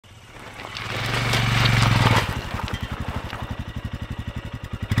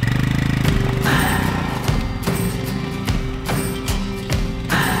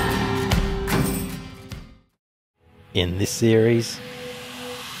in this series.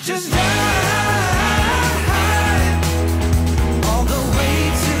 Just ride all the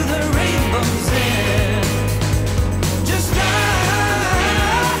way to the rainbow's end. Just ride,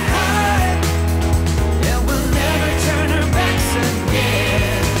 and we'll never turn our backs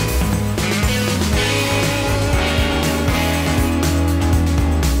again.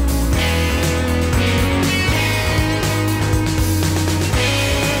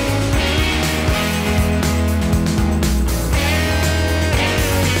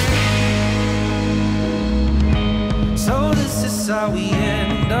 So this is how we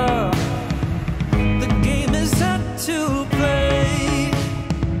end up. The game is set to play.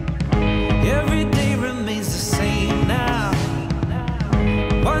 Every day remains the same now.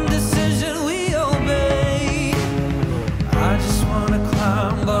 One decision we obey. I just wanna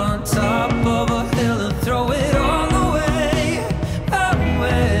climb on top of a hill and throw it all away,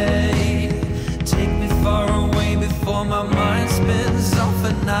 away. Take me far away before my mind spins off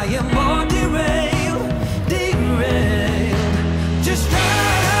and I am all derailed, derailed. Just ride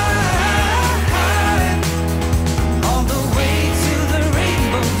all the way to the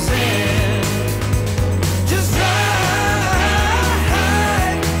rainbow's end. Just ride,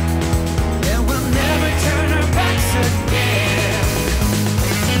 and we'll never turn our backs again.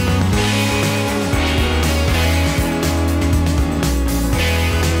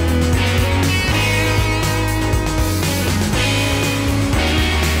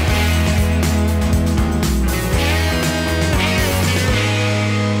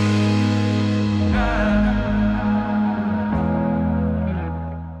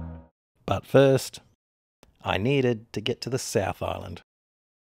 But first, I needed to get to the South Island.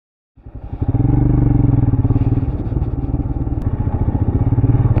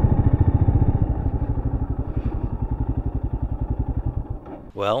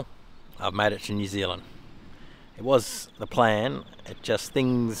 Well, I've made it to New Zealand. It was the plan, it just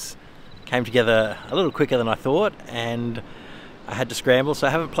things came together a little quicker than I thought and I had to scramble, so I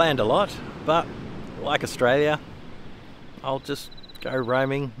haven't planned a lot, but like Australia, I'll just go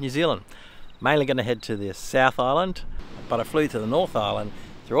roaming New Zealand. Mainly going to head to the South Island, but I flew to the North Island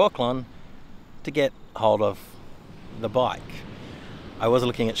through Auckland to get hold of the bike. I was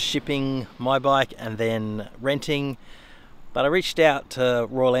looking at shipping my bike and then renting, but I reached out to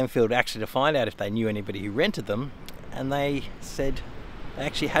Royal Enfield actually to find out if they knew anybody who rented them, and they said they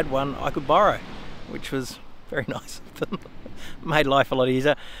actually had one I could borrow, which was very nice of them. Made life a lot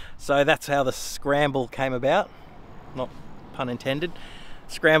easier. So that's how the scramble came about, not pun intended.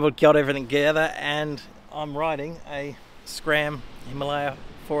 Scrambled, got everything together, and I'm riding a Scram Himalaya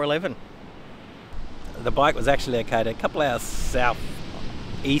 411. The bike was actually located a couple hours south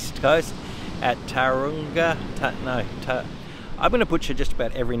east coast at Tauranga. I'm going to butcher just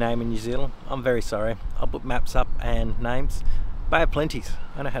about every name in New Zealand. I'm very sorry. I'll put maps up and names. Bay of Plenties.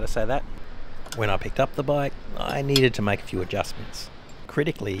 I know how to say that. When I picked up the bike, I needed to make a few adjustments.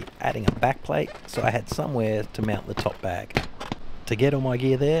 Critically, adding a backplate so I had somewhere to mount the top bag. To get all my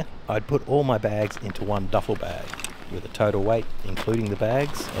gear there, I'd put all my bags into one duffel bag with a total weight, including the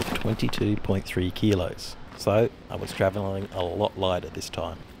bags, of 22.3 kilos. So I was travelling a lot lighter this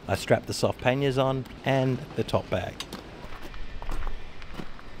time. I strapped the soft panniers on and the top bag.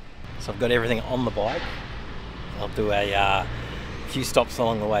 So I've got everything on the bike. I'll do a few stops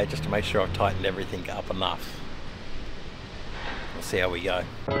along the way just to make sure I've tightened everything up enough. We'll see how we go.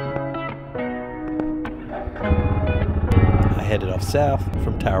 I headed off south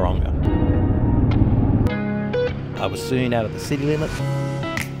from Tauranga. I was soon out of the city limit,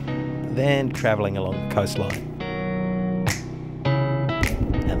 then travelling along the coastline.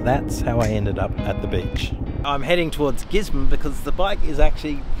 And that's how I ended up at the beach. I'm heading towards Gisborne because the bike is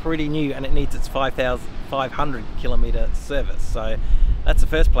actually pretty new and it needs its 5,500 kilometre service. So that's the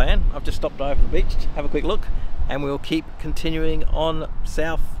first plan. I've just stopped over the beach to have a quick look and we'll keep continuing on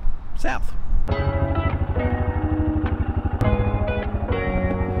south.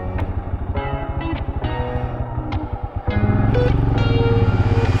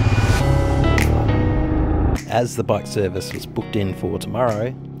 As the bike service was booked in for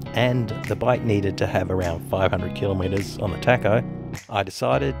tomorrow and the bike needed to have around 500 kilometres on the tacho, I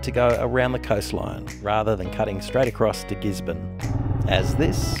decided to go around the coastline rather than cutting straight across to Gisborne, as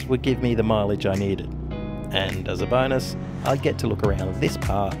this would give me the mileage I needed. And as a bonus, I'd get to look around this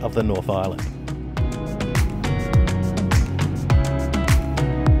part of the North Island.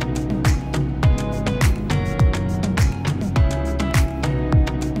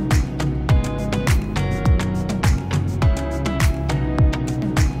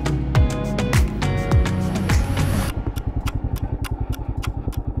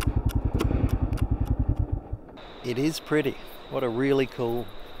 It is pretty. What a really cool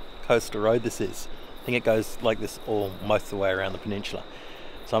coastal road this is. I think it goes like this most of the way around the peninsula.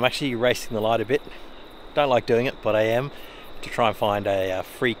 So I'm actually racing the light a bit. Don't like doing it, but I am, to try and find a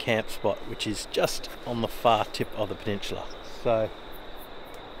free camp spot which is just on the far tip of the peninsula. So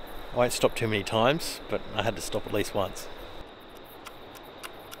I won't stop too many times, but I had to stop at least once.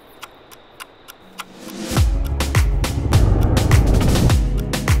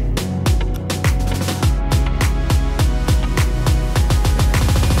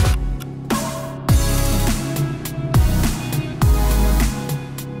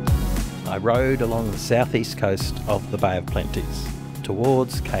 I rode along the southeast coast of the Bay of Plenties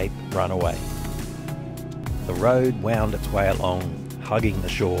towards Cape Runaway. The road wound its way along, hugging the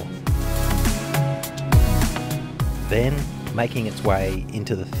shore, then making its way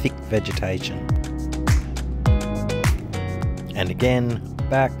into the thick vegetation, and again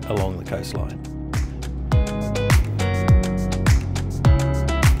back along the coastline.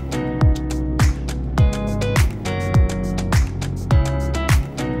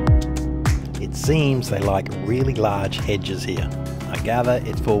 It seems they like really large hedges here. I gather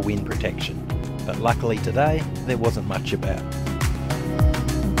it's for wind protection, but luckily today there wasn't much about.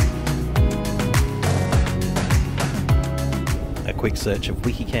 A quick search of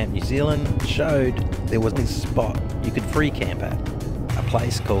Wikicamp New Zealand showed there was this spot you could free camp at, a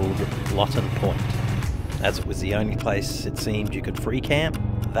place called Lawton Point. As it was the only place it seemed you could free camp,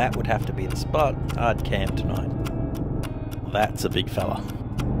 that would have to be the spot I'd camp tonight. That's a big fella.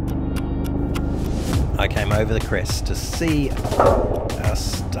 I came over the crest to see a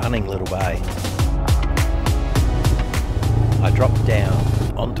stunning little bay. I dropped down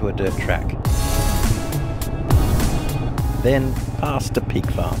onto a dirt track, then past a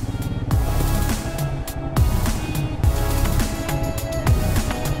pig farm.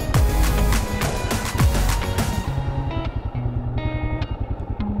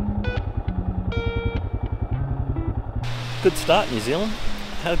 Good start, New Zealand.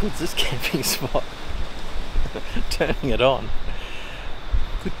 How good's this camping spot? Turning it on.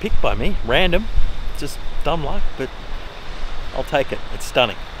 Good pick by me, random, just dumb luck, but I'll take it. It's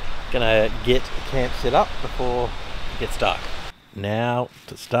stunning. Gonna get the camp set up before it gets dark. Now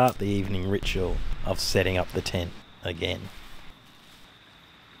to start the evening ritual of setting up the tent again.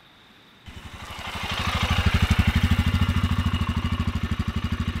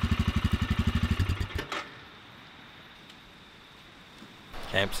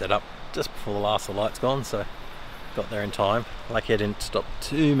 Camp set up just before the last of the light's gone, so got there in time. Lucky I didn't stop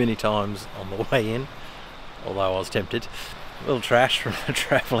too many times on the way in, although I was tempted. A little trash from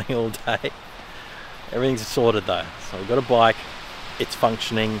travelling all day. Everything's sorted though, so we've got a bike, it's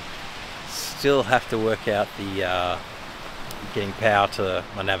functioning. Still have to work out the getting power to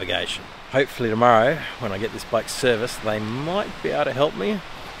my navigation. Hopefully tomorrow, when I get this bike serviced, they might be able to help me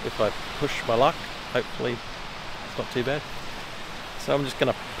if I push my luck. Hopefully it's not too bad. So I'm just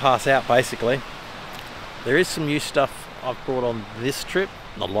going to pass out basically. There is some new stuff I've brought on this trip,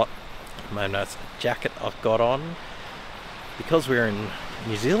 not a lot. You may notice a jacket I've got on. Because we're in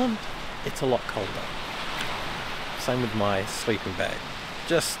New Zealand, it's a lot colder. Same with my sleeping bag.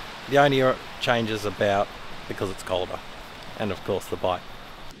 Just the only changes about because it's colder. And of course the bike.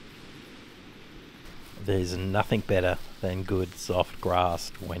 There's nothing better than good soft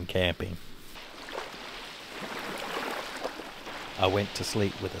grass when camping. I went to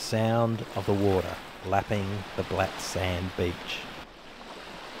sleep with the sound of the water lapping the black sand beach.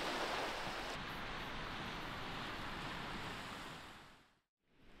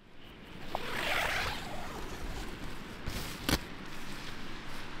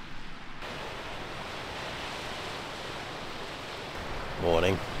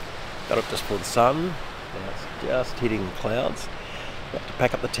 Morning. Got up just before the sun. Now it's just hitting the clouds. Got to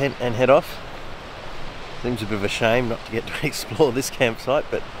pack up the tent and head off. Seems a bit of a shame not to get to explore this campsite,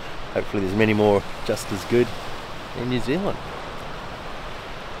 but hopefully there's many more just as good in New Zealand.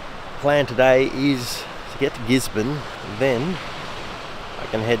 Plan today is to get to Gisborne, then I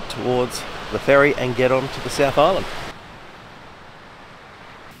can head towards the ferry and get on to the South Island.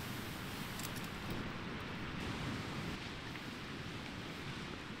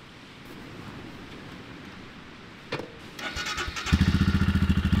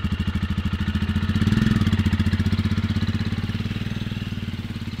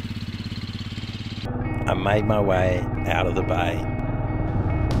 I made my way out of the bay,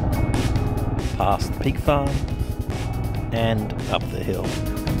 past the pig farm and up the hill.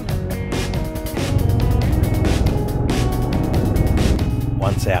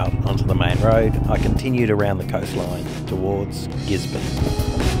 Once out onto the main road, I continued around the coastline towards Gisborne.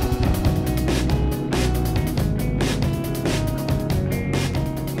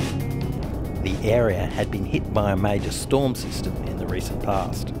 area had been hit by a major storm system in the recent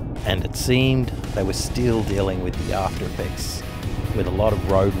past, and it seemed they were still dealing with the after effects, with a lot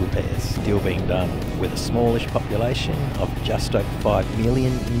of road repairs still being done. With a smallish population of just over 5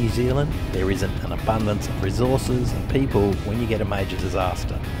 million in New Zealand, there isn't an abundance of resources and people when you get a major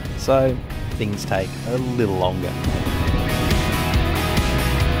disaster. So things take a little longer.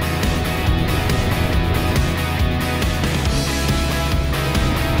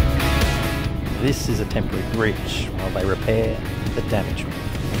 This is a temporary bridge while they repair the damaged one.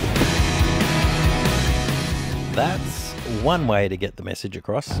 That's one way to get the message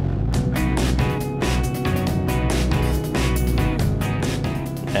across.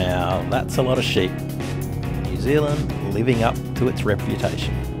 Now, that's a lot of sheep. New Zealand living up to its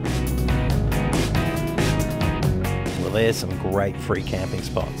reputation. Well, there's some great free camping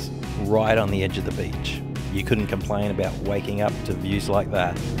spots right on the edge of the beach. You couldn't complain about waking up to views like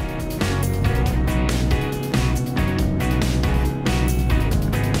that.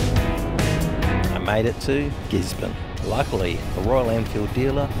 Made it to Gisborne. Luckily, the Royal Enfield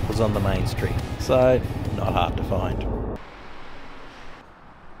dealer was on the main street, so not hard to find.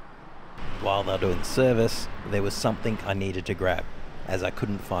 While they were doing the service, there was something I needed to grab, as I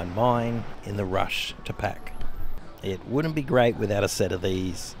couldn't find mine in the rush to pack. It wouldn't be great without a set of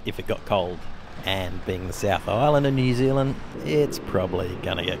these if it got cold, and being the South Island of New Zealand, it's probably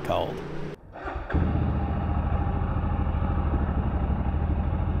gonna get cold.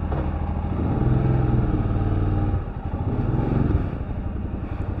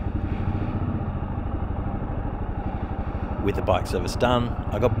 With the bike service done,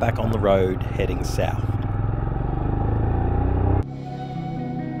 I got back on the road heading south.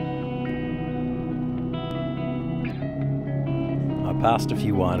 I passed a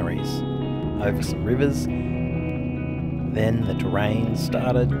few wineries, over some rivers, then the terrain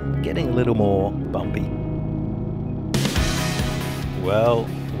started getting a little more bumpy. Well,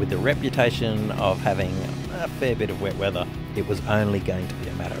 with the reputation of having a fair bit of wet weather, it was only going to be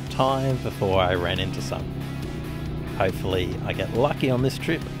a matter of time before I ran into some. Hopefully I get lucky on this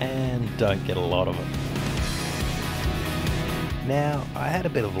trip and don't get a lot of it. Now, I had a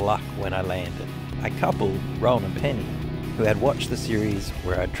bit of luck when I landed. A couple, Rowan and Penny, who had watched the series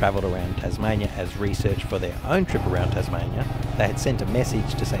where I travelled around Tasmania as research for their own trip around Tasmania, they had sent a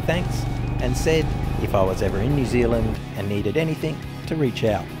message to say thanks and said if I was ever in New Zealand and needed anything, to reach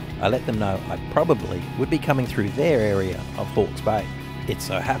out. I let them know I probably would be coming through their area of Hawke's Bay. It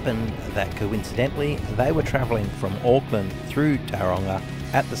so happened that coincidentally they were travelling from Auckland through Tauranga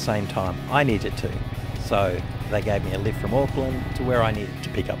at the same time I needed to, so they gave me a lift from Auckland to where I needed to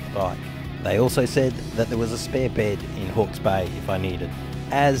pick up the bike. They also said that there was a spare bed in Hawke's Bay if I needed.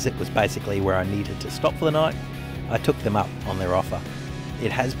 As it was basically where I needed to stop for the night, I took them up on their offer.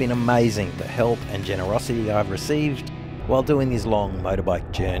 It has been amazing the help and generosity I've received while doing these long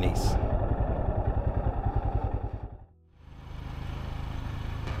motorbike journeys.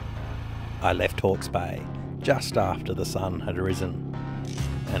 I left Hawke's Bay just after the sun had risen.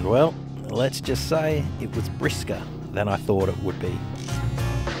 And well, let's just say it was brisker than I thought it would be.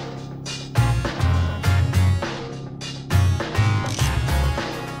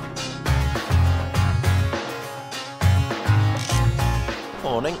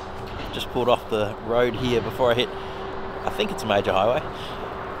 Morning. Just pulled off the road here before I hit, I think it's a major highway.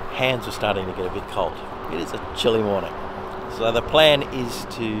 Hands are starting to get a bit cold. It is a chilly morning. So the plan is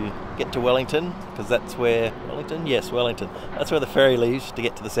to get to Wellington, because that's where, Wellington? Yes, Wellington. That's where the ferry leaves to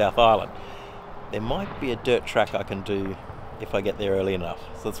get to the South Island. There might be a dirt track I can do if I get there early enough.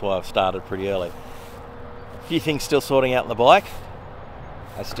 So that's why I've started pretty early. A few things still sorting out in the bike.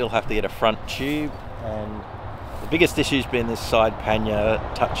 I still have to get a front tube, and the biggest issue's been this side pannier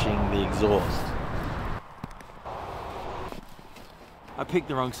touching the exhaust. I picked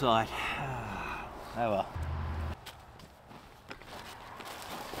the wrong side. Oh well.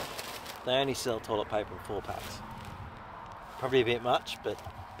 They only sell toilet paper in 4 packs. Probably a bit much, but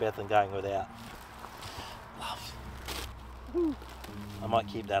better than going without. Love. I might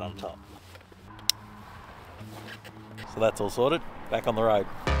keep that on top. So that's all sorted. Back on the road.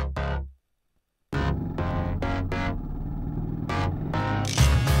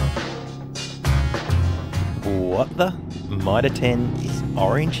 What the? Mitre 10 is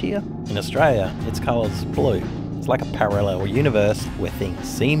orange here? In Australia, its colour's blue. It's like a parallel universe where things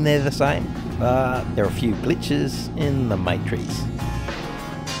seem they're the same, but there are a few glitches in the matrix.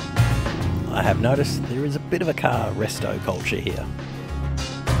 I have noticed there is a bit of a car resto culture here.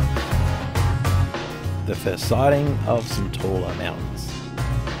 The first sighting of some taller mountains.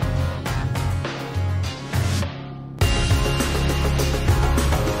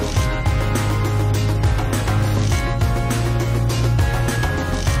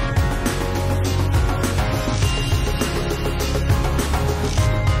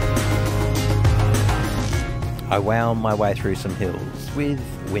 I wound my way through some hills with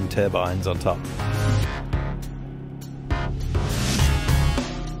wind turbines on top.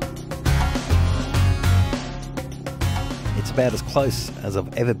 It's about as close as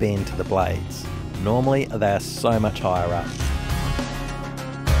I've ever been to the blades. Normally they are so much higher up.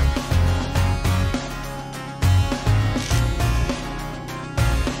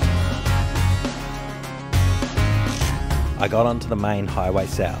 I got onto the main highway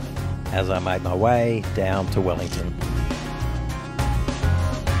south as I made my way down to Wellington.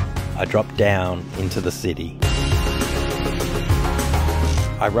 I dropped down into the city.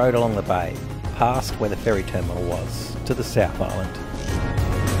 I rode along the bay, past where the ferry terminal was, to the South Island.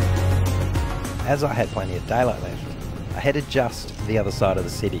 As I had plenty of daylight left, I headed just the other side of the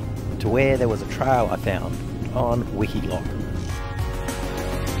city, to where there was a trail I found on Wikiloc.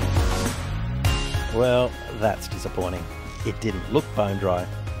 Well, that's disappointing. It didn't look bone dry,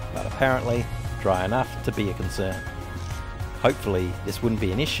 but apparently dry enough to be a concern. Hopefully this wouldn't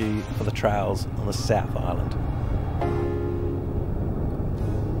be an issue for the trails on the South Island.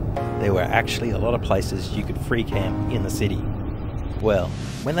 There were actually a lot of places you could free camp in the city. Well,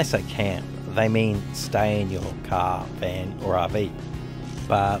 when they say camp, they mean stay in your car, van or RV,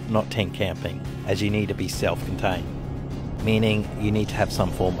 but not tent camping, as you need to be self-contained, meaning you need to have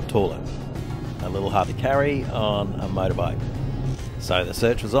some form of toilet. A little hard to carry on a motorbike. So the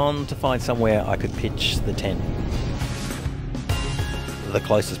search was on to find somewhere I could pitch the tent. The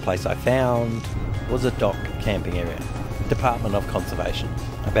closest place I found was a dock camping area, Department of Conservation,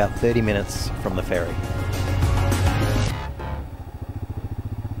 about 30 minutes from the ferry.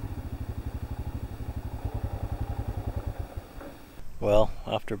 Well,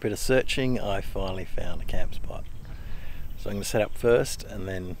 after a bit of searching, I finally found a camp spot. So I'm going to set up first and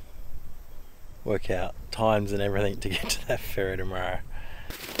then work out times and everything to get to that ferry tomorrow.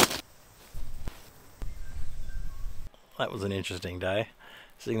 That was an interesting day.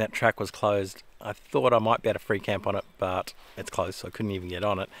 Seeing that track was closed, I thought I might be able to free camp on it, but it's closed, so I couldn't even get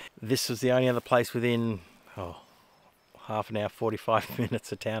on it. This was the only other place within half an hour, 45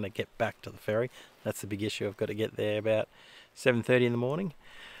 minutes of town to get back to the ferry. That's the big issue. I've got to get there about 7:30 in the morning.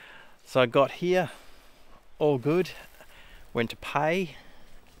 So I got here, all good, went to pay,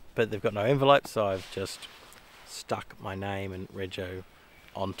 but they've got no envelope, so I've just stuck my name and rego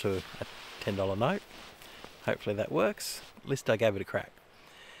onto a $10 note. Hopefully that works. At least I gave it a crack.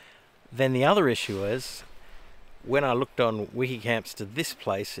 Then the other issue is, when I looked on Wikicamps to this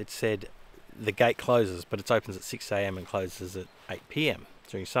place, it said the gate closes, but it opens at 6 AM and closes at 8 PM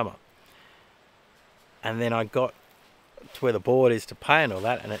during summer. And then I got to where the board is to pay and all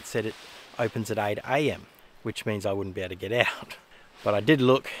that, and it said it opens at 8 AM, which means I wouldn't be able to get out. But I did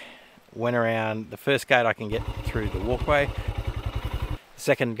look, went around the first gate I can get through the walkway, the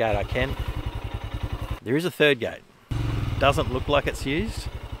second gate I can. There is a third gate. Doesn't look like it's used,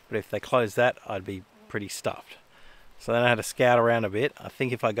 but if they close that, I'd be pretty stuffed. So then I had to scout around a bit. I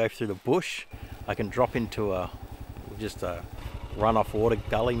think if I go through the bush, I can drop into just a runoff water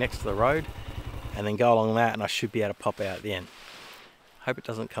gully next to the road, and then go along that, and I should be able to pop out at the end. Hope it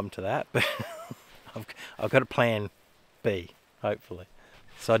doesn't come to that, but I've got a plan B. Hopefully.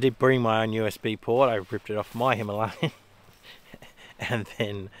 So I did bring my own USB port. I ripped it off my Himalayan and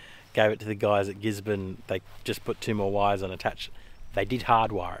then gave it to the guys at Gisborne. They just put 2 more wires on attached. They did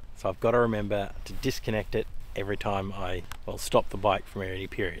hardwire it, so I've got to remember to disconnect it every time I stop the bike from any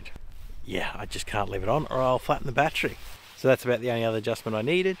period. Yeah, I just can't leave it on or I'll flatten the battery. So that's about the only other adjustment I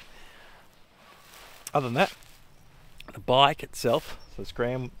needed. Other than that, the bike itself, so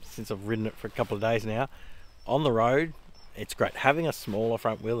Scram, since I've ridden it for a couple of days now, on the road, it's great. Having a smaller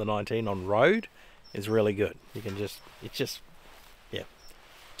front wheel, the 19 on road, is really good. You can yeah,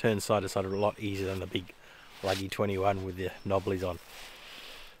 turn side to side a lot easier than the big luggy 21 with the knobblies on.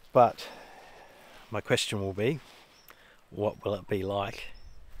 But my question will be, what will it be like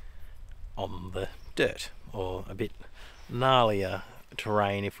on the dirt or a bit gnarlier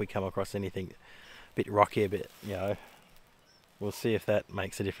terrain if we come across anything a bit rocky, a bit, you know. We'll see if that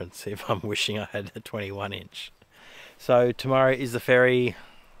makes a difference, if I'm wishing I had a 21 inch. So tomorrow is the ferry.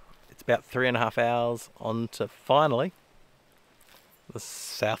 It's about 3.5 hours on to finally the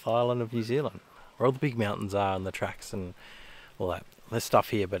South Island of New Zealand, where all the big mountains are and the tracks and all that. There's stuff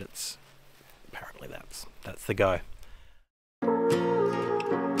here, but it's apparently that's the go.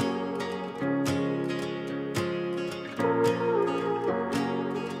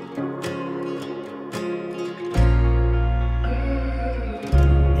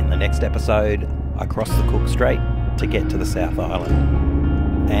 In the next episode, I cross the Cook Strait to get to the South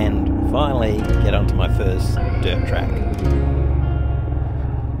Island and finally get onto my first dirt track.